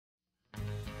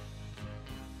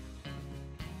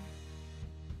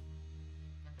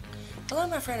Hello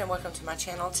my friend and welcome to my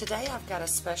channel. Today I've got a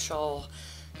special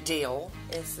deal.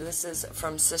 This is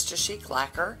from Sista Chic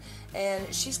Lacquer,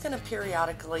 and she's going to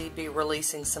periodically be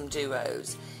releasing some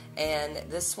duos, and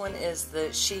this one is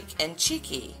the Chic and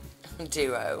Cheeky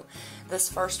duo. This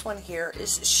first one here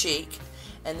is Chic,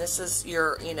 and this is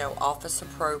your office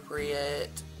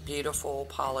appropriate beautiful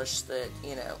polish that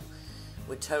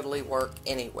would totally work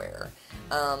anywhere.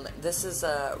 This is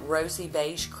a rosy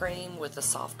beige cream with a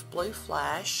soft blue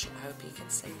flash. I hope you can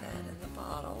see that in the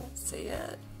bottle. See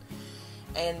it?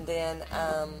 And then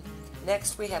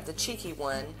next we have the cheeky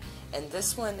one, and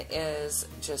this one is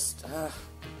just,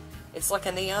 it's like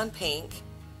a neon pink.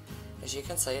 As you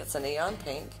can see, it's a neon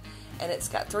pink, and it's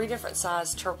got 3 different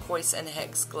size turquoise and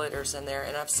hex glitters in there,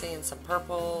 and I've seen some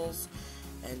purples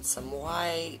and some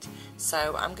white.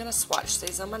 So I'm going to swatch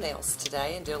these on my nails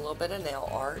today and do a little bit of nail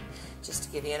art just to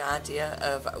give you an idea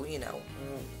of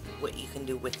what you can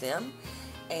do with them.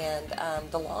 And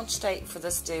the launch date for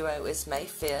this duo is May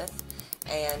 5th,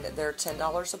 and they're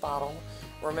 $10 a bottle.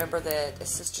 Remember that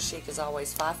Sista Chic is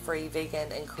always 5 free,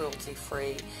 vegan, and cruelty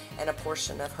free, and a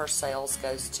portion of her sales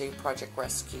goes to Project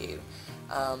Rescue.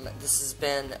 This has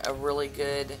been a really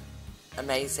good,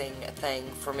 amazing thing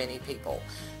for many people.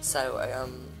 So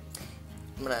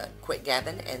I'm going to quit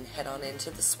gabbing and head on into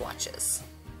the swatches.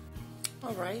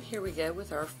 Alright, here we go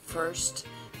with our first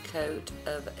coat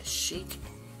of Chic.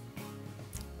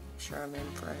 Make sure I'm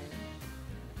in frame.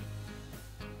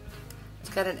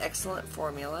 It's got an excellent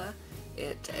formula.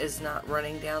 It is not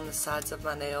running down the sides of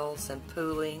my nails and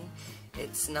pooling.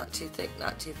 It's not too thick,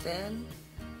 not too thin.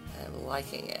 I'm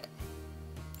liking it.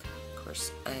 Of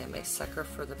course, I am a sucker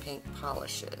for the pink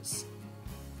polishes.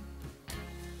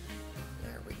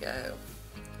 There we go.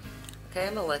 Okay,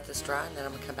 I'm going to let this dry, and then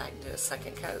I'm going to come back and do a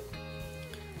second coat.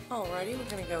 Alrighty, we're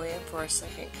going to go in for our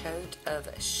second coat of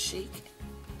Chic.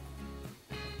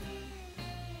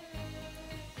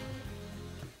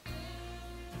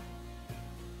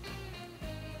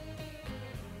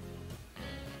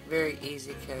 Very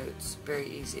easy coats, very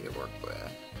easy to work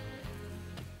with.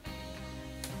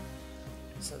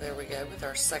 So there we go with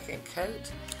our second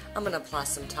coat. I'm going to apply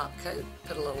some top coat,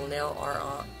 put a little nail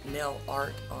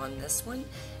art on this one,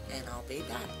 and I'll be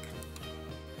back.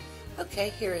 Okay,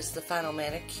 here is the final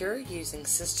manicure using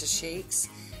Sista Chic's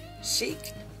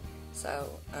Chic. So,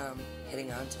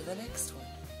 heading on to the next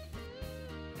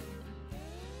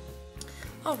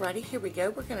one. Alrighty, here we go.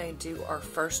 We're going to do our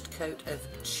first coat of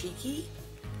Cheeky.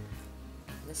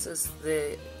 This is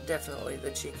definitely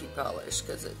the cheeky polish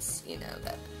because it's,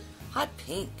 that hot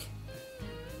pink.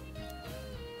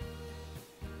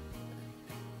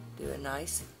 Do a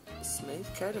nice smooth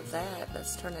coat of that.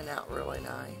 That's turning out really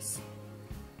nice.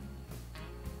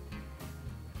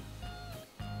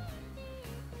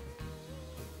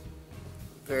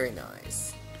 Very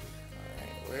nice.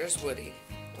 Alright, where's Woody?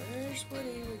 Where's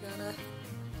Woody? We got a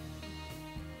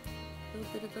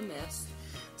little bit of a mess.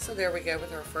 So there we go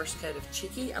with our first coat of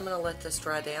Cheeky. I'm going to let this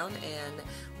dry down and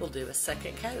we'll do a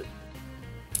second coat.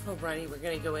 Alrighty, we're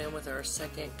going to go in with our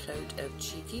second coat of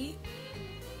Cheeky.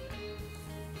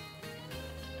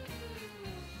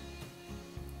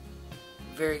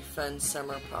 Very fun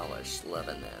summer polish.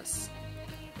 Loving this.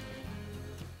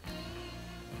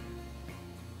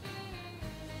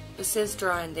 This is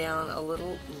drying down a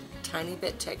little tiny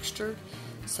bit textured,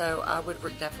 so I would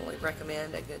definitely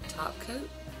recommend a good top coat.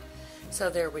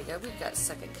 So there we go, we've got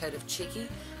second coat of Cheeky.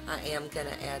 I am going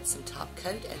to add some top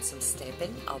coat and some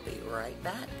stamping. I'll be right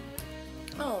back.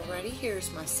 Alrighty,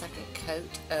 here's my second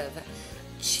coat of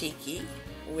Cheeky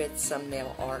with some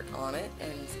nail art on it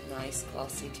and nice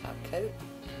glossy top coat.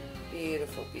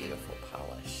 Beautiful, beautiful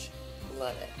polish.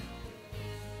 Love it.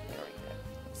 There we go.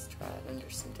 Let's try it under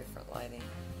some different lighting.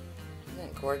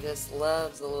 Isn't that gorgeous?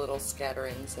 Love the little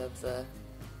scatterings of the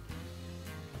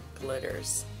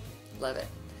glitters. Love it.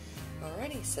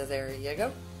 Alrighty, so there you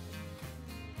go.